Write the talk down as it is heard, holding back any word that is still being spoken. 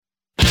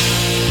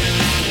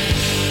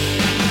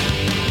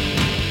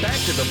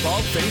to the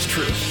Bald-Faced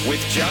Truth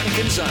with John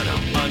Canzano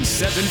on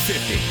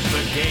 750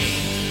 The Game.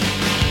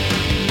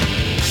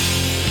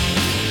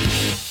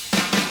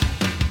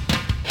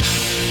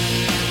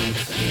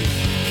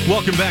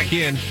 Welcome back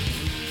in.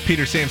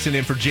 Peter Sampson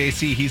in for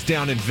JC. He's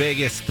down in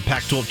Vegas, the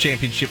Pac-12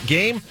 championship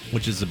game,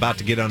 which is about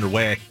to get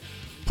underway.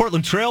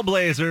 Portland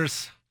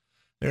Trailblazers,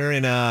 they're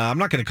in I'm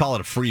not going to call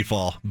it a free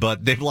fall,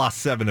 but they've lost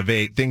 7 of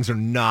 8. Things are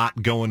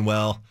not going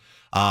well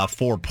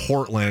for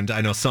Portland.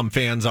 I know some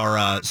fans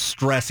are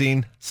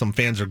stressing. Some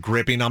fans are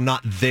gripping. I'm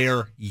not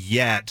there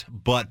yet,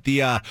 but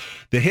the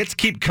hits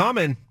keep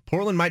coming.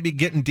 Portland might be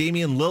getting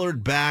Damian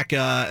Lillard back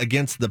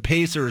against the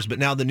Pacers, but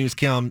now the news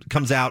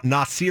comes out.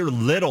 Nasir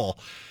Little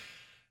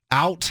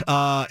out,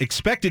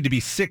 expected to be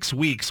 6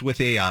 weeks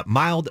with a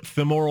mild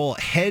femoral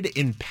head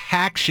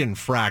impaction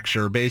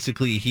fracture.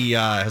 Basically, he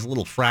has a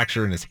little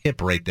fracture in his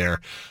hip right there.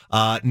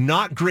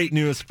 Not great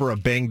news for a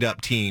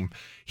banged-up team.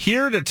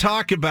 Here to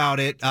talk about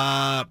it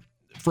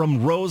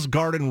from Rose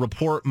Garden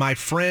Report, my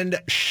friend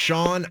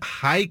Sean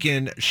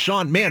Highkin.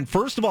 Sean, man,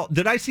 first of all,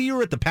 did I see you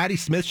were at the Patti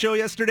Smith show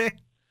yesterday?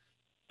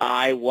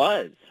 I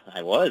was.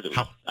 How was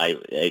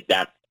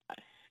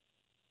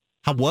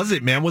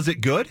it, man? Was it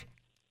good?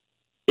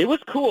 It was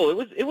cool.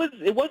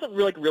 It wasn't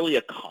really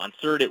a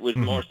concert. It was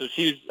more so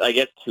she was, I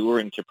guess,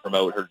 touring to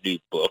promote her new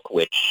book,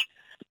 which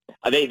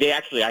they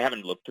actually, I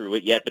haven't looked through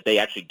it yet, but they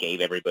actually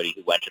gave everybody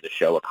who went to the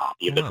show a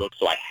copy of the book,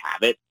 so I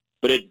have it.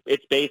 But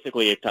it's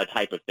basically a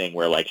type of thing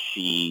where like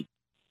she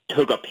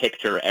took a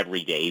picture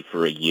every day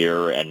for a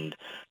year and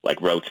like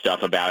wrote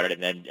stuff about it,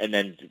 and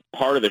then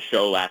part of the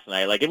show last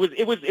night, like it was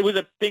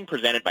a thing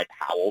presented by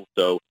Powell,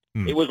 so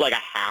it was like a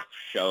half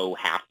show,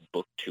 half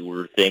book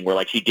tour thing where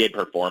like she did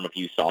perform a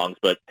few songs,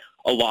 but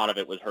a lot of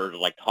it was her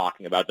like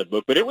talking about the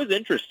book. But it was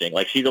interesting.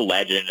 Like she's a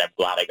legend. I'm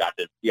glad I got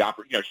the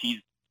opportunity. You know, she's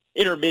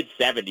in her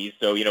mid-70s,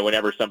 so you know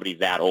whenever somebody's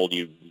that old,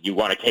 you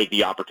want to take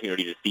the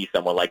opportunity to see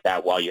someone like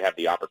that while you have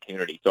the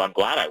opportunity. So I'm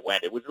glad I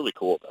went. It was really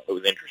cool, though. It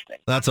was interesting.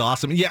 That's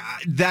awesome. Yeah,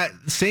 that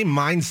same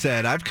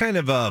mindset. I've kind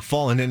of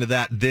fallen into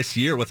that this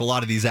year with a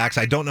lot of these acts.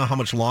 I don't know how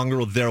much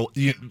longer they'll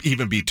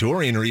even be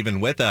touring or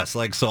even with us.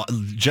 Like, so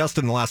just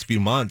in the last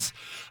few months,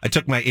 I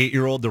took my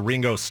 8-year-old to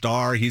Ringo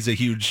Starr. He's a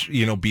huge,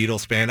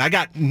 Beatles fan. I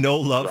got no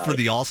love for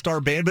the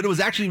All-Star Band, but it was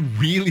actually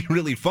really,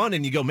 really fun.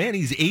 And you go, man,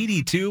 he's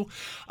 82.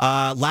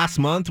 Last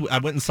month, I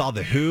went and saw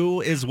The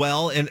Who as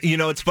well. And,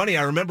 it's funny.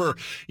 I remember,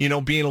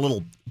 being a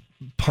little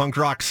punk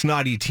rock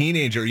snotty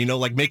teenager,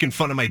 like making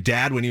fun of my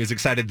dad when he was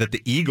excited that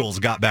the Eagles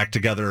got back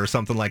together or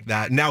something like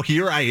that. Now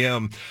here I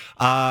am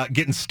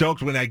getting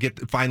stoked when I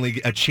get finally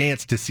a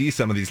chance to see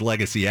some of these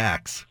legacy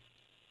acts.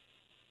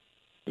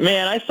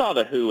 Man, I saw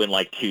The Who in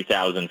like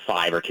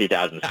 2005 or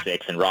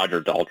 2006, and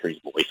Roger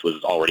Daltrey's voice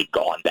was already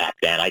gone back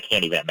then. I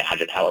can't even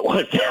imagine how it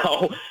was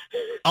now.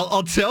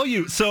 I'll tell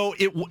you. So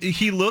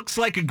he looks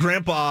like a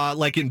grandpa,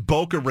 like in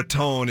Boca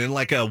Raton, in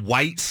like a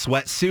white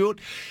sweatsuit,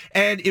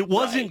 and it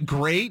wasn't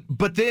great.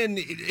 But then,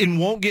 and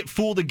won't get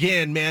fooled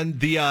again, man.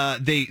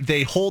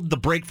 They hold the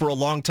break for a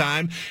long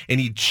time, and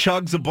he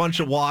chugs a bunch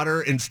of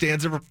water and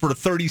stands there for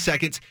 30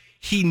 seconds.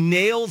 He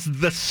nails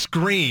the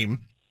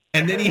scream.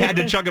 And then he had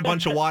to chug a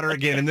bunch of water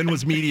again, and then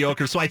was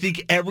mediocre. So I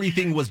think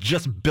everything was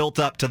just built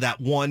up to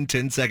that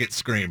 10-second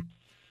scream.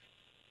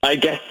 I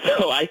guess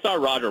so. I saw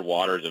Roger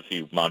Waters a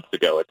few months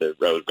ago at the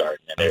Rose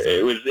Garden, and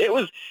it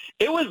was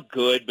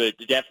good, but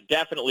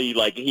definitely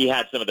like he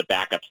had some of the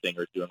backup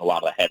singers doing a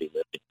lot of the heavy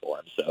lifting for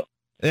him. So.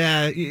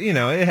 Yeah,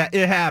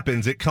 it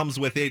happens. It comes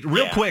with age.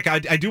 Real quick, I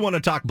do want to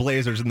talk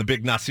Blazers and the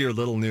big Nasir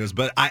Little news,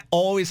 but I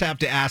always have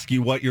to ask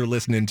you what you're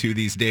listening to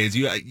these days.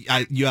 You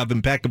have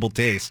impeccable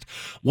taste.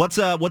 What's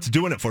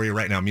doing it for you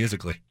right now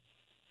musically?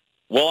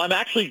 Well, I'm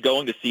actually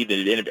going to see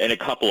in a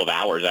couple of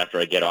hours after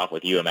I get off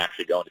with you. I'm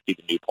actually going to see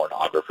the new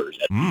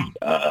Pornographers at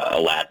the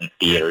Aladdin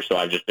Theater. So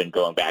I've just been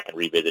going back and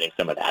revisiting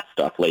some of that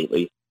stuff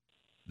lately.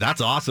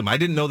 That's awesome. I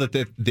didn't know that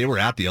they were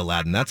at the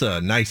Aladdin. That's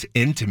a nice,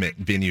 intimate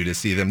venue to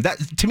see them. That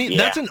to me,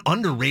 that's an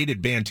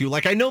underrated band, too.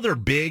 Like, I know they're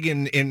big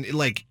in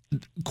like,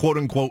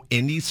 quote-unquote,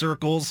 indie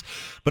circles,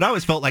 but I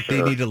always felt like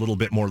they needed a little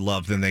bit more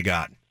love than they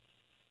got.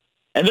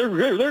 And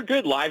they're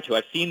good live, too.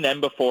 I've seen them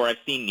before. I've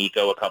seen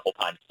Nico a couple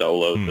times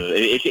solo, so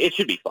it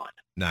should be fun.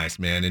 Nice,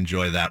 man.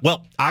 Enjoy that.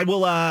 Well, I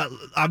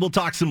will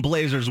talk some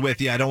Blazers with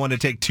you. I don't want to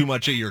take too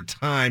much of your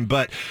time,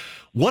 but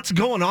what's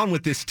going on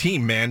with this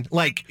team, man?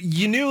 Like,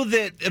 you knew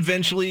that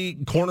eventually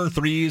corner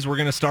threes were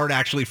going to start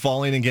actually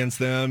falling against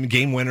them.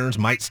 Game winners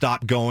might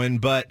stop going,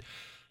 but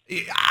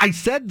I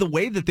said the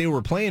way that they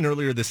were playing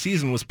earlier this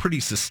season was pretty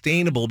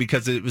sustainable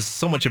because it was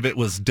so much of it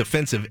was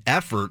defensive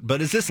effort.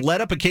 But is this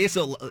led up a case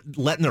of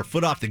letting their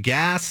foot off the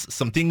gas,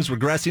 some things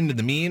regressing to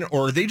the mean,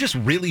 or are they just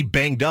really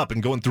banged up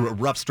and going through a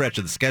rough stretch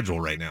of the schedule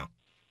right now?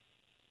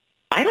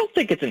 I don't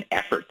think it's an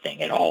effort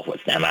thing at all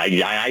with them.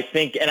 I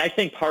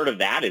think part of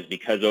that is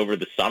because over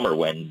the summer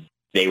when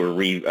they were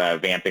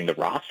revamping the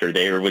roster,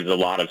 there was a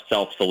lot of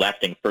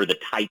self-selecting for the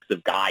types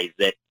of guys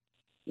that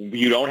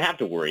you don't have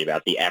to worry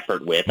about the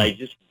effort with.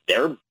 Any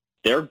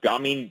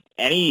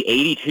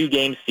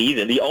 82-game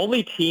season, the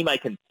only team I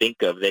can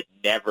think of that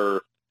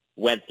never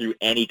went through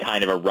any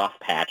kind of a rough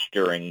patch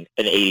during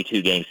an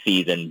 82-game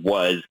season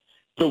was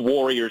the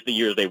Warriors the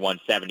years they won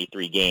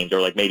 73 games,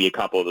 or like maybe a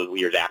couple of those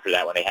years after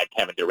that when they had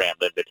Kevin Durant,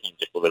 the team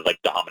just was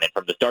like dominant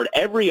from the start.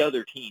 Every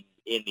other team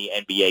in the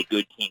NBA,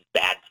 good teams,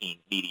 bad teams,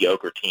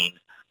 mediocre teams,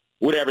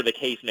 whatever the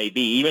case may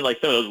be, even like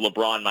some of those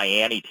LeBron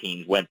Miami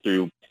teams went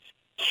through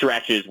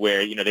stretches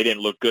where, they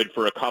didn't look good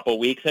for a couple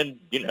weeks. And,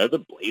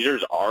 the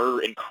Blazers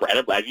are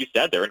incredible. As you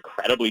said, they're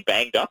incredibly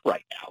banged up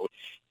right now.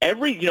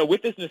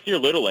 With this Nasir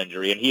Little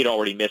injury, and he had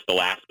already missed the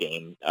last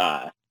game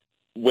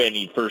when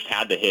he first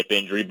had the hip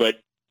injury, but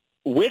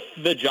with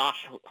the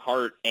Josh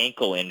Hart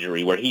ankle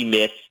injury where he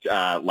missed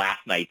last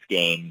night's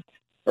game,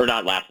 or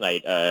not last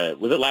night,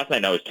 was it last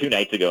night? No, it was 2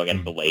 nights ago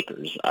against the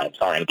Lakers. I'm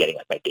sorry, I'm getting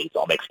my dates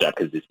all mixed up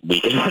because this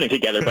week is running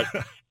together, but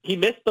he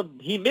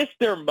missed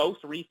their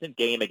most recent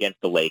game against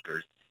the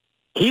Lakers.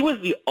 He was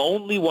the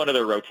only one of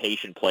their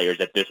rotation players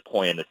at this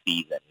point in the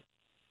season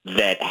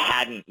that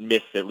hadn't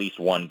missed at least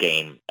one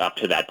game up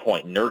to that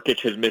point. Nurkic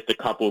has missed a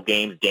couple of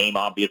games. Dame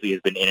obviously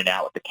has been in and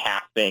out with the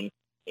calf thing.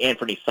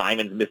 Anthony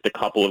Simons missed a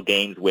couple of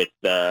games with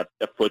a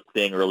foot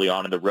thing early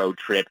on in the road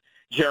trip.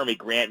 Jeremy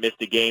Grant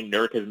missed a game.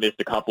 Nurk has missed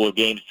a couple of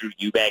games. Drew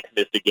Eubanks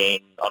missed a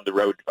game on the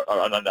road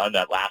on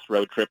that last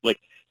road trip. Like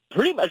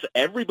pretty much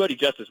everybody,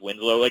 Justice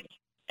Winslow, like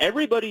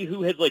everybody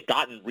who has like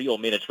gotten real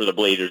minutes for the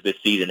Blazers this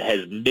season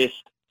has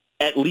missed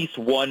at least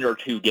 1 or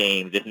 2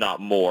 games, if not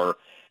more,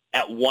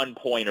 at one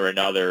point or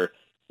another.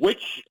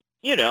 Which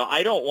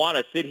I don't want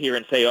to sit here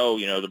and say,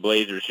 the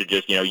Blazers should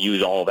just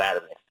use all that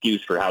as an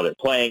excuse for how they're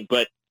playing,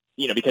 but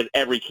because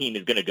every team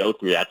is going to go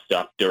through that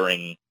stuff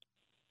during,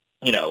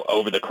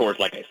 over the course,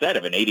 like I said,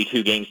 of an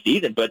 82-game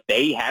season. But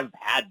they have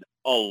had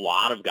a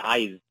lot of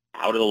guys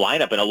out of the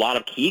lineup and a lot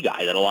of key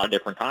guys at a lot of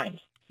different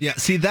times. Yeah,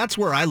 see, that's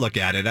where I look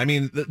at it. I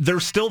mean, they're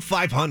still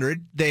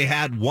 500. They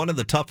had one of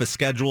the toughest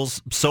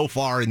schedules so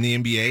far in the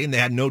NBA, and they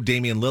had no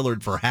Damian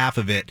Lillard for half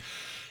of it.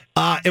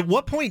 At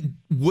what point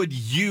would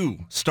you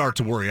start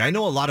to worry? I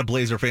know a lot of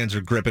Blazer fans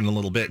are gripping a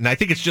little bit, and I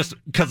think it's just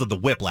because of the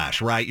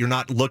whiplash, right? You're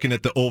not looking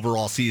at the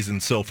overall season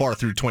so far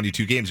through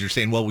 22 games. You're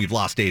saying, well, we've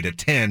lost 8 of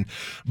 10.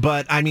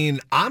 But, I mean,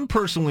 I'm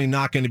personally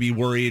not going to be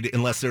worried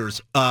unless there's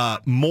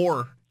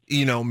more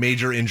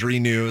major injury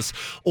news,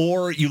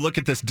 or you look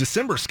at this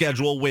December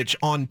schedule, which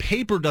on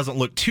paper doesn't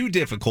look too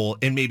difficult,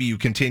 and maybe you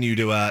continue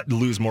to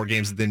lose more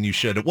games than you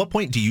should. At what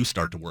point do you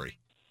start to worry?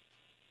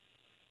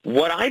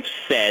 What I've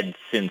said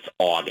since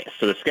August,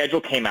 so the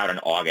schedule came out in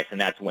August, and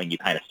that's when you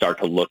kind of start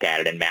to look at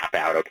it and map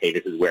out, okay,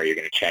 this is where you're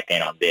going to check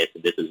in on this,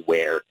 and this is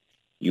where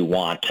you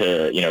want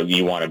to,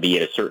 you want to be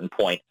at a certain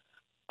point.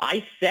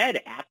 I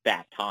said at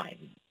that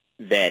time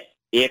that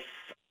if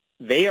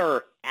they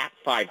are at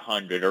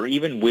 500 or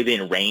even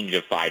within range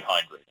of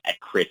 500 at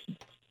Christmas,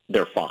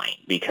 they're fine,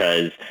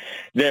 because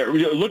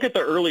look at the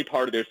early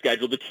part of their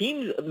schedule. The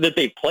teams that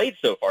they've played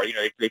so far,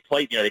 they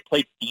played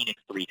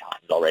Phoenix 3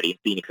 times already.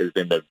 Phoenix has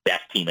been the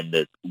best team in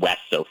the West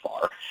so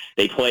far.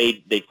 They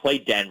played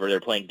Denver. They're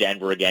playing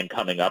Denver again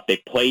coming up. They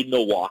played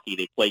Milwaukee.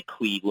 They played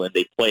Cleveland.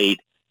 They played.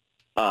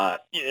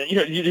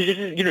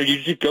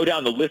 You just go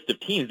down the list of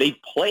teams. They've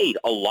played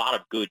a lot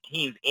of good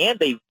teams, and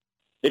they've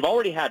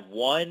already had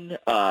one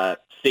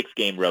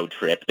 6-game road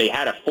trip. They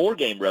had a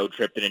 4-game road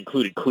trip that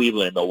included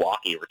Cleveland and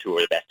Milwaukee, were 2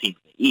 of the best teams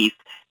in the East.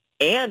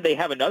 And they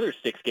have another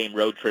 6-game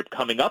road trip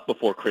coming up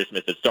before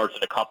Christmas that starts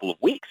in a couple of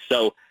weeks.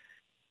 So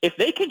if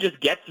they can just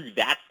get through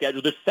that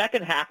schedule, the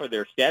second half of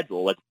their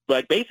schedule,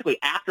 like basically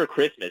after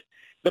Christmas,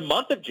 the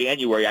month of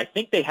January, I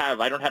think they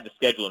have, I don't have the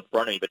schedule in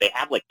front of me, but they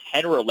have like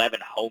 10 or 11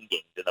 home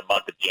games in the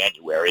month of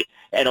January.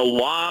 And a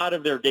lot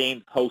of their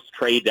games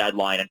post-trade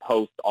deadline and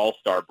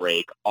post-All-Star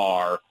break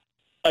are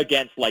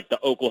against like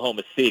the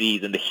Oklahoma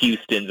Cities and the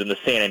Houstons and the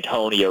San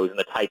Antonios and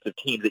the types of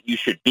teams that you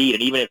should beat.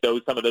 And even if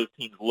some of those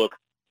teams look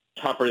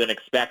tougher than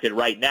expected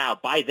right now,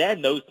 by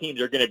then those teams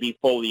are going to be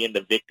fully in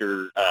the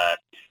victor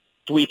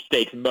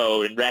sweepstakes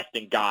mode and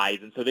resting guys.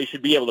 And so they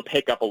should be able to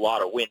pick up a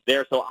lot of wins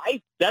there. So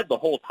I said the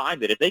whole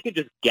time that if they can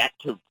just get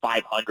to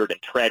 500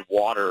 and tread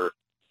water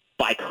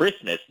by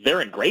Christmas,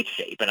 they're in great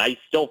shape. And I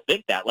still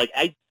think that.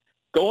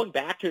 Going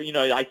back to,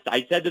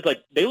 I said this,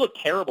 they look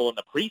terrible in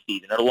the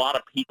preseason. And a lot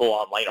of people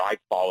online, I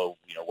follow,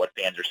 what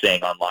fans are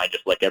saying online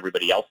just like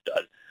everybody else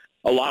does.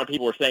 A lot of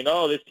people are saying,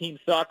 oh, this team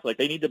sucks. Like,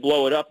 they need to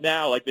blow it up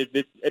now. Like,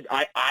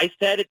 I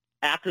said it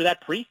after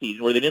that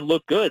preseason where they didn't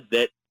look good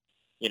that,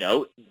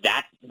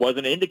 that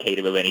wasn't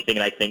indicative of anything.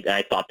 And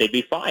I thought they'd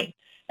be fine.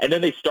 And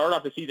then they start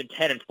off the season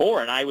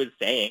 10-4. And I was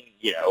saying,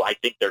 I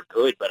think they're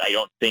good, but I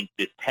don't think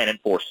this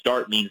 10-4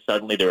 start means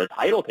suddenly they're a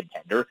title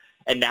contender.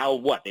 And now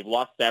what? They've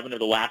lost 7 of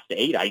the last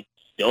 8.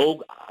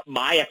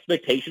 My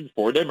expectations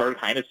for them are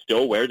kind of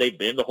still where they've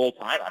been the whole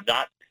time. I'm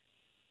not,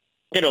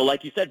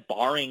 like you said,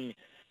 barring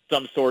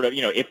some sort of,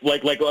 if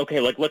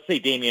let's say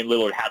Damian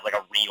Lillard has like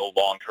a real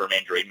long-term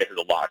injury and misses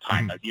a lot of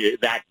time,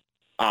 that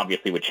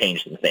obviously would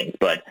change some things.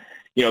 But,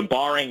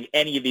 barring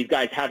any of these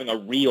guys having a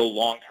real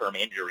long-term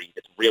injury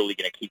that's really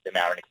going to keep them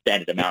out an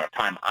extended amount of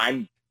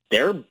time,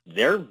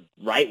 they're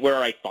right where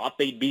I thought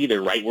they'd be.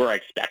 They're right where I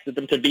expected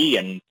them to be.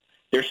 And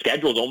their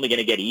schedule is only going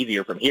to get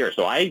easier from here.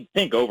 So I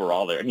think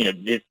overall,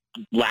 this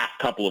last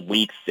couple of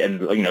weeks and,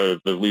 the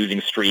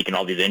losing streak and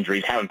all these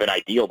injuries haven't been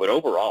ideal. But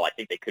overall, I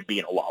think they could be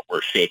in a lot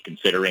worse shape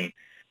considering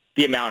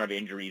the amount of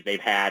injuries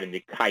they've had and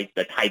the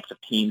types of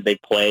teams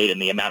they've played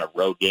and the amount of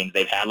road games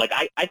they've had. Like,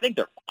 I think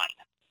they're fine.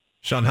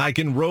 Sean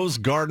Highkin, Rose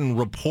Garden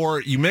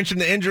Report. You mentioned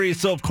the injuries,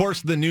 so of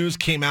course the news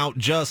came out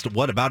just,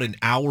 about an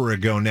hour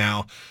ago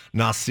now.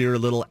 Nasir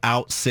Little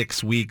out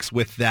 6 weeks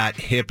with that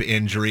hip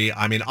injury.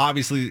 I mean,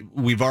 obviously,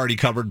 we've already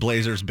covered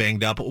Blazers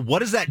banged up. What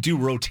does that do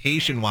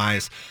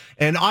rotation-wise?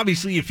 And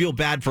obviously, you feel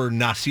bad for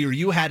Nasir.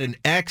 You had it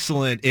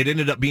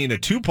ended up being a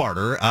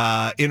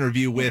two-parter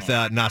interview with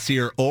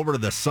Nasir over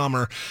the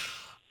summer.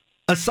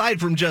 Aside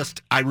from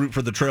just, I root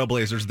for the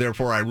Trailblazers,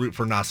 therefore I root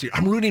for Nasir,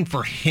 I'm rooting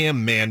for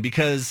him, man,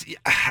 because,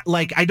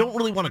 I don't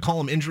really want to call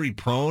him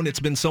injury-prone.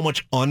 It's been so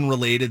much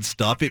unrelated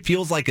stuff. It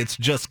feels like it's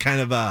just kind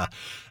of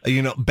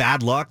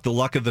bad luck, the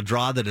luck of the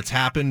draw that it's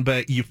happened,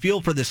 but you feel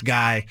for this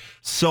guy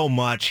so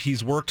much.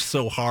 He's worked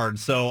so hard.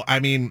 So, I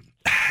mean,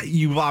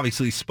 you've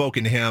obviously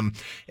spoken to him,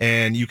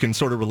 and you can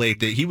sort of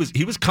relate that he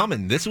was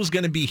coming. This was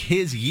going to be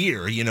his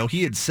year.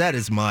 He had said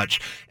as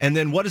much. And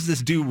then what does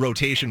this do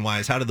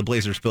rotation-wise? How do the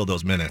Blazers fill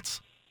those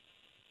minutes?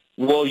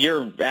 Well,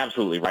 you're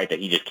absolutely right that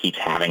he just keeps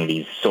having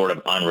these sort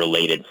of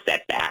unrelated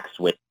setbacks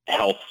with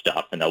health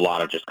stuff and a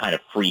lot of just kind of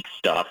freak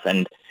stuff.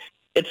 And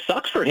it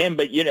sucks for him,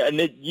 but, just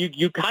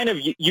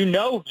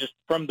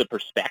from the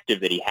perspective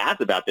that he has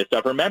about this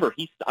stuff. Remember,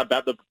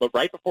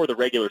 right before the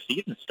regular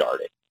season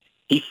started,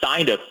 he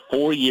signed a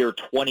 4-year,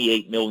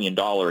 $28 million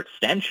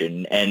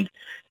extension, and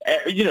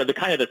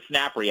the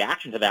snap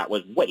reaction to that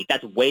was, wait,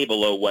 that's way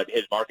below what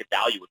his market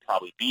value would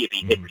probably be if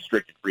he hit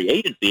restricted free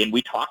agency. And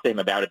we talked to him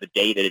about it the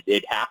day that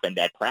it happened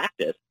at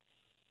practice.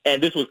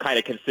 And this was kind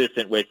of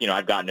consistent with,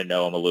 I've gotten to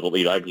know him a little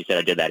bit. Like you said,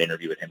 I did that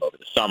interview with him over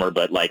the summer,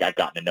 but I've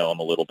gotten to know him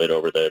a little bit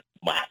over the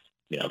last,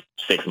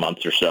 6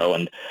 months or so.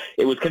 And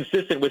it was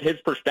consistent with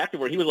his perspective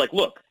where he was like,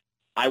 look,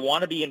 I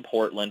want to be in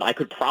Portland. I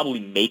could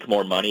probably make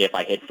more money if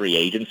I hit free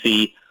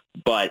agency,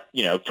 but,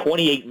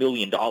 $28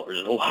 million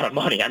is a lot of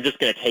money. I'm just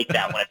going to take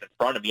that when it's in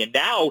front of me. And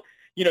now,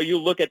 you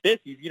look at this,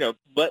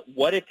 but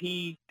what if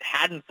he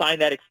hadn't signed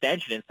that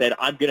extension and said,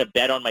 I'm going to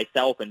bet on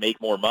myself and make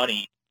more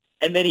money?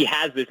 And then he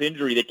has this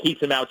injury that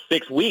keeps him out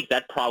 6 weeks.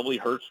 That probably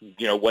hurts,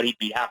 what he'd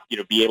be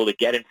able to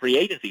get in free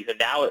agency. So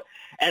now,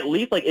 at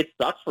least, it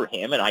sucks for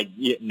him. And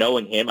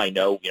knowing him, I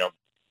know,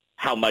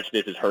 how much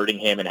this is hurting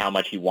him and how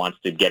much he wants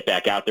to get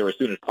back out there as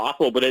soon as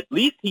possible. But at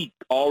least he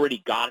already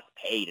got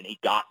paid and he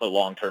got the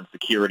long-term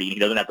security. And he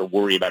doesn't have to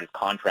worry about his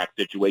contract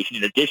situation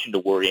in addition to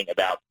worrying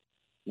about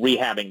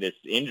rehabbing this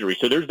injury.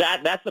 So there's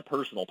that. That's the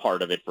personal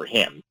part of it for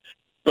him.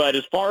 But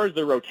as far as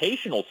the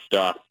rotational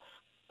stuff,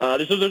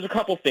 there's a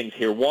couple things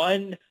here.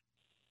 One,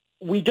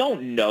 we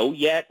don't know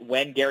yet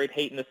when Gary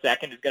Payton II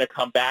is going to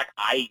come back.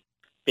 I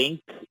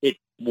think it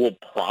will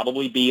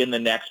probably be in the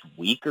next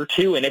week or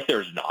two. And if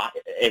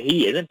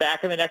he isn't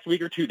back in the next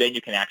week or two, then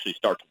you can actually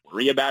start to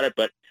worry about it.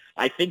 But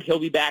I think he'll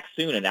be back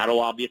soon, and that'll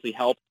obviously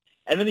help.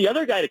 And then the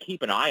other guy to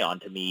keep an eye on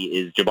to me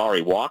is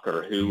Jabari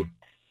Walker, who,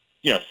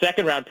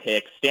 second-round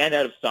pick,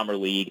 standout of Summer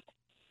League,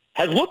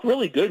 has looked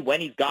really good when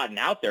he's gotten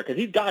out there because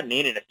he's gotten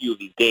in a few of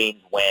these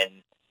games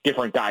when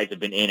different guys have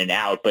been in and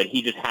out, but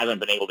he just hasn't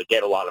been able to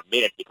get a lot of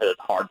minutes because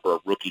it's hard for a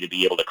rookie to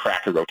be able to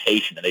crack a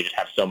rotation, and they just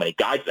have so many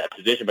guys at that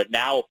position. But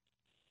now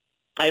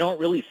I don't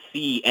really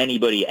see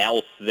anybody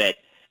else that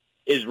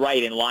is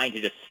right in line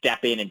to just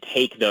step in and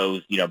take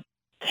those,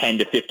 10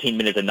 to 15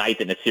 minutes a night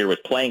that Nasir was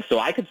playing. So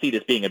I could see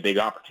this being a big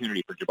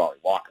opportunity for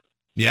Jabari Walker.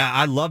 Yeah,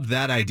 I love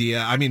that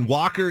idea. I mean,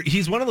 Walker,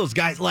 he's one of those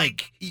guys,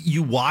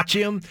 you watch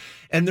him,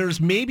 and there's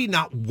maybe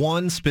not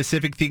one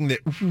specific thing that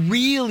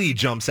really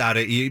jumps out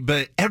at you,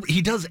 but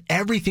he does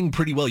everything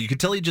pretty well. You can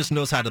tell he just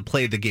knows how to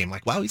play the game.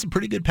 Wow, he's a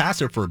pretty good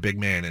passer for a big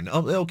man. And,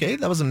 okay,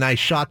 that was a nice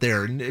shot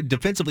there. And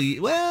defensively,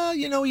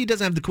 he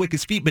doesn't have the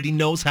quickest feet, but he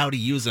knows how to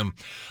use them.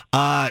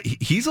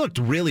 He's looked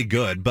really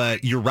good,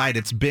 but you're right.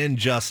 It's been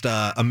just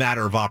a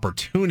matter of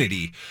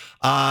opportunity.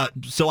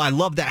 So I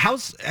love that.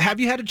 Have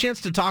you had a chance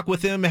to talk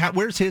with him?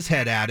 Where's his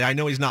head at? I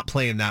know he's not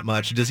playing that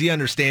much. Does he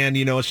understand,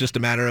 it's just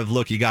a matter of,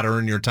 look, you got to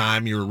earn your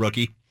time. You're a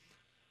rookie.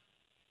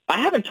 I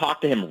haven't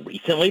talked to him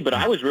recently, but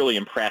I was really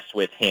impressed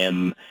with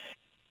him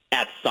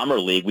at Summer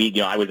League.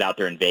 I was out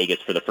there in Vegas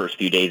for the first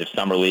few days of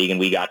Summer League, and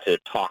we got to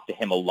talk to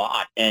him a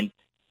lot. And,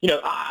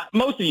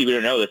 most of you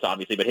don't know this,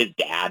 obviously, but his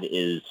dad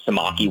is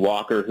Samaki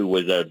Walker, who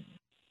was a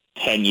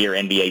 10-year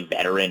NBA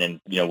veteran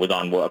and, was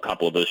on a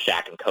couple of those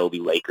Shaq and Kobe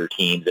Laker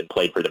teams and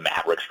played for the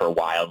Mavericks for a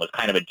while and was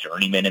kind of a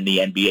journeyman in the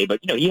NBA. But,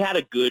 he had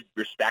a good,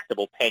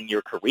 respectable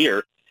 10-year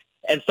career.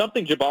 And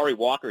something Jabari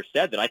Walker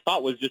said that I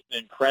thought was just an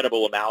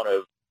incredible amount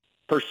of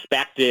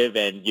perspective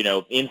and,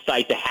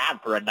 insight to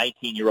have for a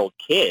 19-year-old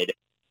kid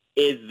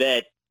is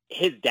that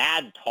his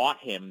dad taught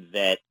him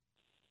that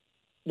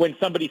when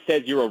somebody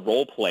says you're a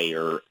role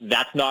player,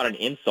 that's not an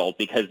insult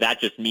because that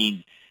just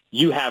means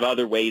you have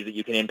other ways that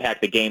you can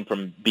impact the game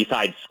from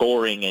besides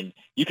scoring, and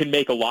you can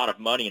make a lot of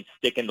money and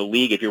stick in the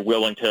league if you're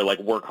willing to like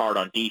work hard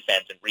on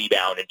defense and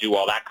rebound and do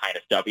all that kind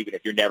of stuff, even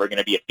if you're never going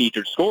to be a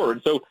featured scorer.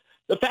 And so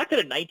the fact that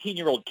a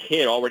 19-year-old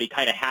kid already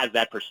kind of has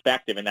that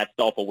perspective and that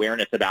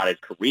self-awareness about his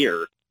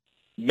career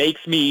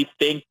makes me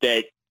think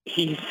that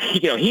he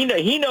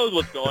knows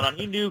what's going on.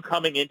 He knew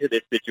coming into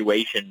this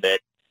situation that,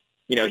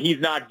 he's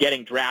not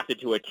getting drafted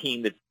to a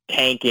team that's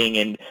tanking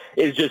and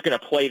is just going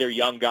to play their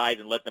young guys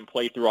and let them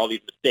play through all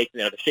these mistakes.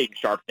 The Shaedon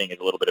Sharpe thing is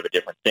a little bit of a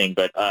different thing,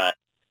 but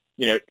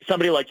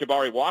somebody like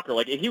Jabari Walker,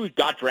 like if he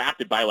got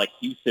drafted by like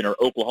Houston or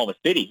Oklahoma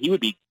City, he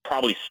would be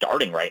probably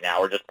starting right now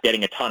or just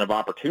getting a ton of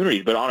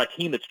opportunities. But on a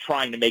team that's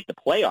trying to make the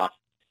playoffs,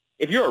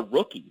 if you're a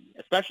rookie,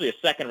 especially a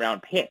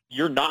second-round pick,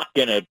 you're not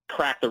going to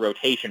crack the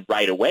rotation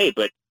right away.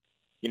 But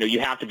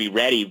you have to be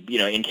ready,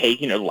 in case,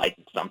 like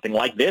something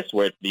like this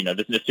where,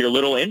 this is your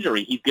little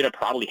injury, he's going to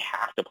probably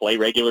have to play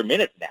regular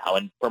minutes now.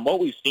 And from what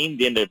we've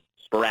seen in the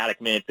sporadic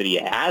minutes that he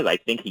has, I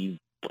think he's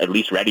at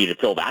least ready to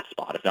fill that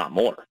spot, if not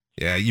more.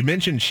 Yeah, you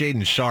mentioned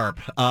Shaedon Sharpe.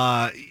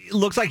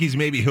 Looks like he's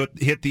maybe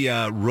hit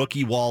the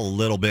rookie wall a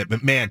little bit,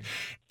 but man,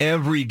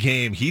 every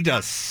game he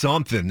does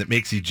something that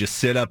makes you just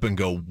sit up and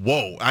go,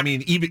 whoa. I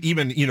mean,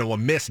 even a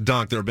missed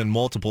dunk, there have been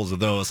multiples of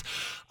those.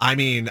 I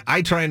mean,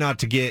 I try not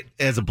to get,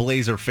 as a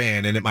Blazer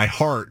fan, and at my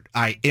heart,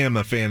 I am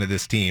a fan of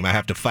this team. I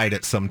have to fight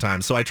it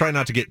sometimes, so I try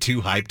not to get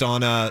too hyped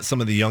on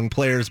some of the young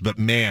players, but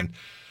man,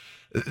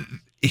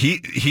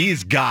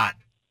 he's got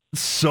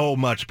so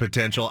much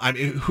potential. I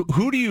mean,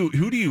 who do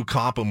you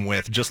comp him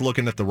with? Just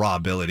looking at the raw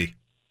ability.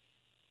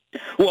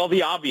 Well,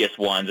 the obvious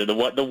ones are the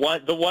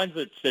ones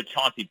that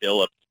Chauncey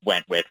Billups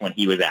went with when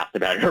he was asked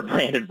about it, or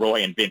Brandon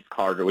Roy and Vince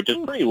Carter, which is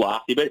pretty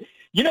lofty. But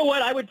you know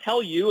what? I would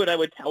tell you, and I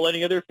would tell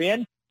any other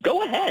fan,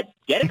 go ahead,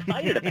 get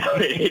excited about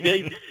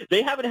it.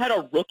 They haven't had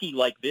a rookie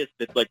like this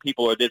that like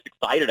people are this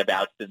excited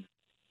about since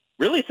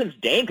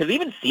Dame, because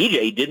even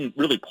CJ didn't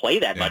really play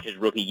that much his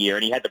rookie year,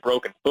 and he had the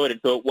broken foot, and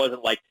so it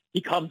wasn't like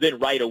he comes in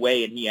right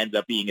away and he ends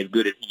up being as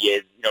good as he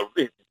is,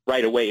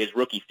 right away his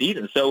rookie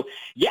season. So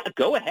yeah,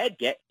 go ahead,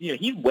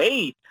 he's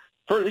way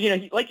for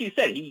like you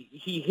said,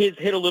 he has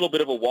hit a little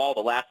bit of a wall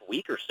the last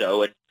week or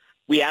so, and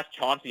we asked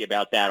Chauncey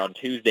about that on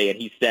Tuesday, and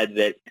he said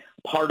that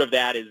part of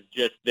that is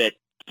just that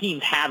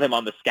teams have him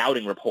on the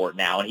scouting report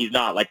now, and he's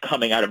not like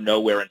coming out of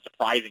nowhere and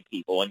surprising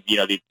people, and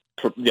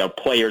the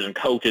players and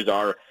coaches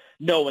are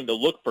knowing to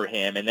look for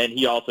him. And then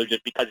he also,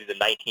 just because he's a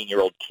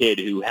 19-year-old kid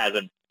who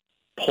hasn't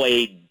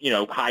played,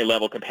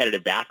 high-level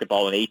competitive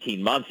basketball in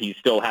 18 months, he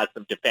still has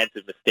some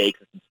defensive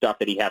mistakes and some stuff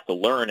that he has to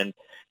learn, and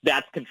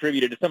that's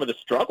contributed to some of the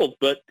struggles.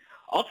 But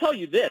I'll tell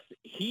you this,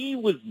 he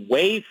was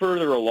way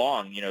further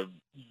along,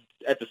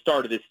 at the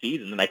start of this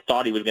season than I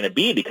thought he was going to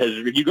be, because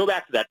if you go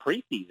back to that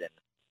preseason,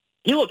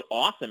 he looked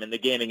awesome in the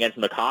game against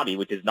Maccabi,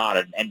 which is not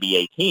an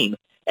NBA team.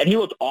 And he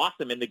looked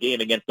awesome in the game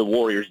against the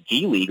Warriors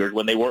G Leaguers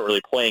when they weren't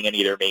really playing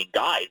any of their main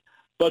guys.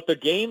 But the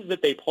games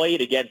that they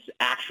played against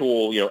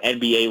actual,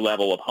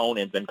 NBA-level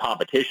opponents and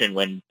competition,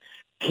 when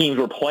teams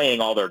were playing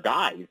all their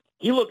guys,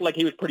 he looked like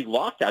he was pretty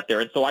lost out there.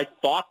 And so I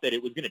thought that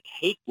it was going to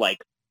take,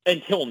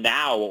 until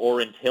now or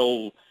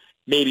until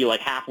maybe,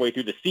 halfway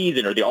through the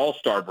season or the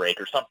All-Star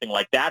break or something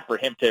like that for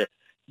him to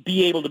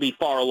be able to be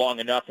far along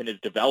enough in his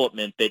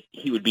development that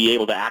he would be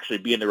able to actually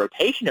be in the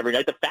rotation every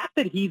night. The fact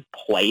that he's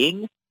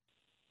playing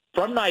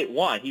from night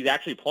one, he's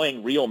actually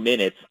playing real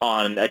minutes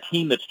on a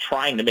team that's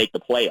trying to make the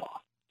playoffs.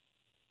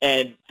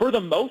 And for the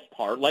most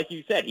part, like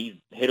you said, he's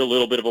hit a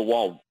little bit of a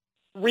wall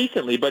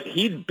recently, but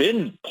he's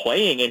been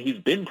playing and he's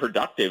been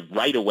productive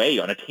right away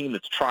on a team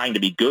that's trying to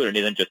be good and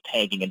isn't just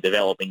tanking and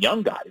developing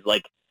young guys.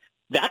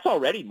 That's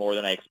already more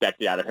than I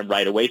expected out of him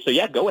right away. So,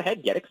 yeah, go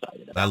ahead, get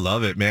excited. I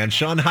love it, man.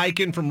 Sean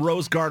Highkin from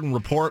Rose Garden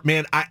Report.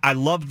 Man, I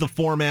love the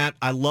format.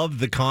 I love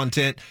the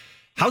content.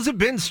 How's it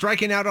been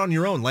striking out on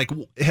your own?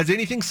 Has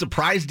anything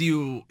surprised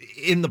you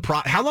in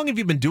the How long have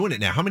you been doing it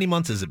now? How many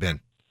months has it been?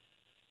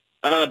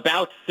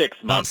 About 6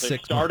 months.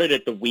 It started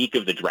at the week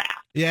of the draft.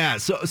 Yeah.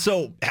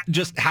 So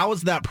just how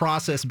has that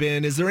process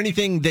been? Is there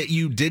anything that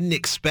you didn't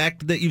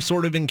expect that you've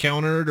sort of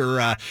encountered,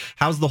 or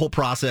how's the whole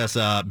process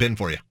been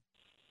for you?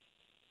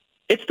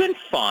 It's been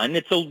fun.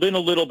 It's been a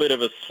little bit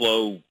of a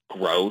slow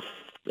growth,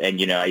 and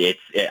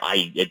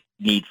it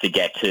needs to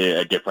get to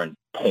a different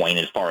point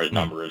as far as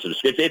numbers.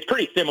 It's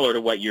pretty similar to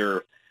what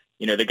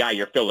the guy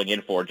you're filling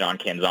in for, John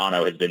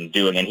Canzano, has been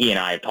doing, and he and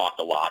I have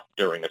talked a lot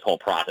during this whole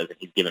process, and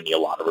he's given me a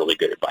lot of really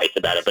good advice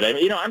about it. But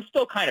I'm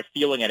still kind of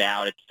feeling it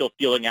out. It's still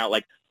feeling out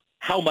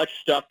how much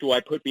stuff do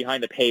I put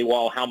behind the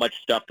paywall? How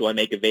much stuff do I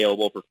make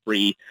available for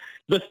free?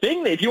 The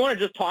thing that, if you want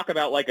to just talk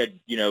about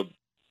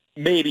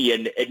maybe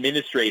an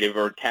administrative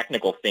or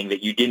technical thing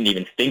that you didn't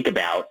even think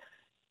about,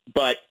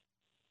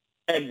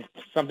 and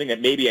something that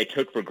maybe I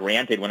took for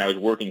granted when I was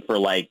working for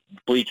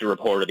Bleacher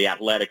Report or The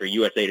Athletic or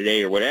USA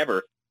Today or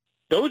whatever,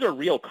 those are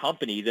real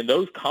companies, and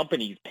those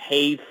companies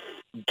pay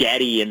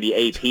Getty and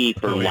the AP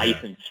for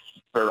license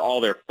for all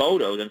their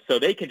photos, and so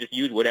they can just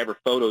use whatever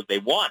photos they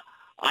want.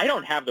 I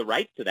don't have the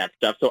rights to that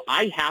stuff, so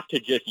I have to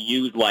just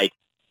use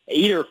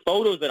either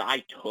photos that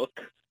I took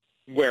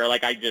where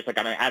like I'm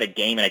at a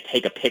game and I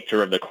take a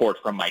picture of the court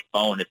from my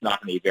phone. It's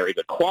not going to be very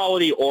good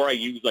quality, or I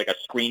use like a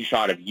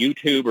screenshot of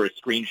YouTube or a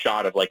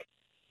screenshot of like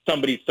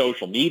somebody's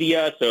social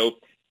media. So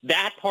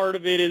that part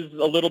of it is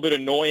a little bit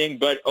annoying,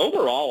 but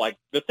overall, like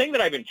the thing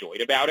that I've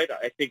enjoyed about it,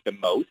 I think the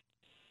most,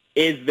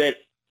 is that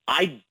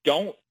I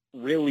don't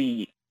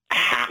really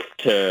have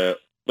to,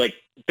 like,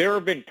 there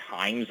have been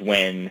times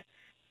when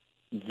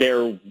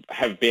there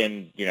have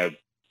been,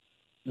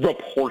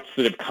 reports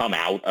that have come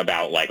out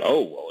about like,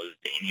 oh, well, is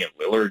Damian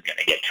Lillard going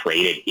to get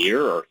traded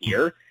here or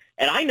here?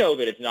 And I know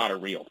that it's not a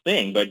real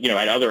thing, but,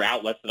 at other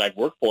outlets that I've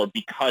worked for,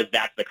 because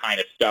that's the kind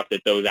of stuff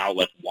that those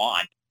outlets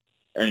want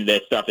and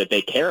the stuff that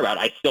they care about,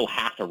 I still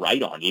have to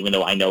write on, even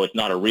though I know it's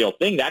not a real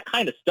thing. That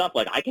kind of stuff,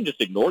 like, I can just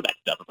ignore that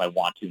stuff if I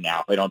want to now,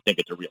 if I don't think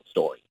it's a real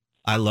story.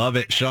 I love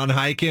it. Sean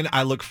Highkin,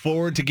 I look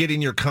forward to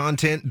getting your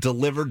content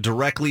delivered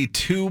directly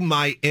to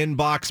my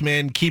inbox,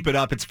 man. Keep it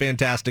up. It's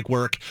fantastic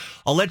work.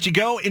 I'll let you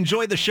go.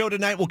 Enjoy the show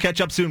tonight. We'll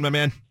catch up soon, my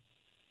man.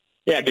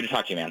 Yeah, good to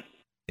talk to you, man.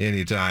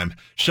 Anytime.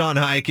 Sean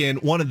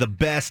Highkin, one of the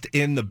best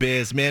in the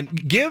biz, man.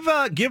 Give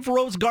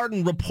Rose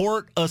Garden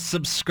Report a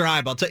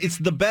subscribe. I'll tell you, it's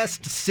the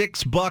best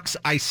 $6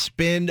 I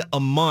spend a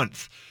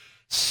month.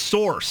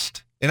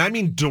 Sourced. And I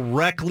mean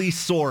directly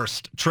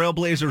sourced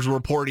Trailblazers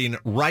reporting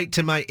right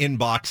to my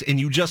inbox, and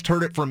you just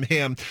heard it from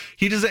him.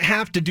 He doesn't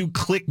have to do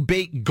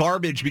clickbait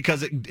garbage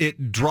because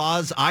it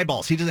draws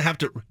eyeballs. He doesn't have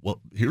to, well,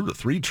 here are the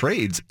 3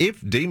 trades.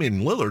 If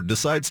Damian Lillard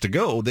decides to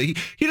go, he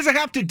doesn't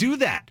have to do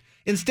that.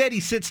 Instead, he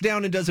sits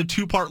down and does a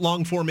 2-part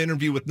long-form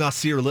interview with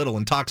Nasir Little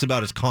and talks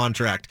about his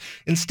contract.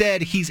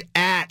 Instead, he's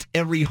at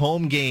every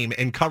home game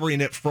and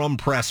covering it from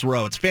press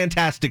row. It's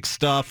fantastic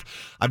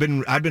stuff. I've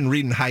been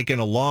reading Highkin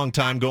a long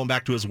time, going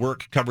back to his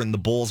work covering the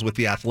Bulls with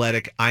The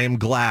Athletic. I am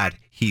glad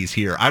he's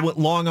here. I went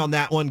long on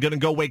that one. Going to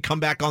go away, come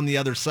back on the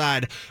other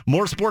side.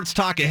 More sports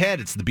talk ahead.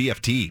 It's the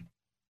BFT.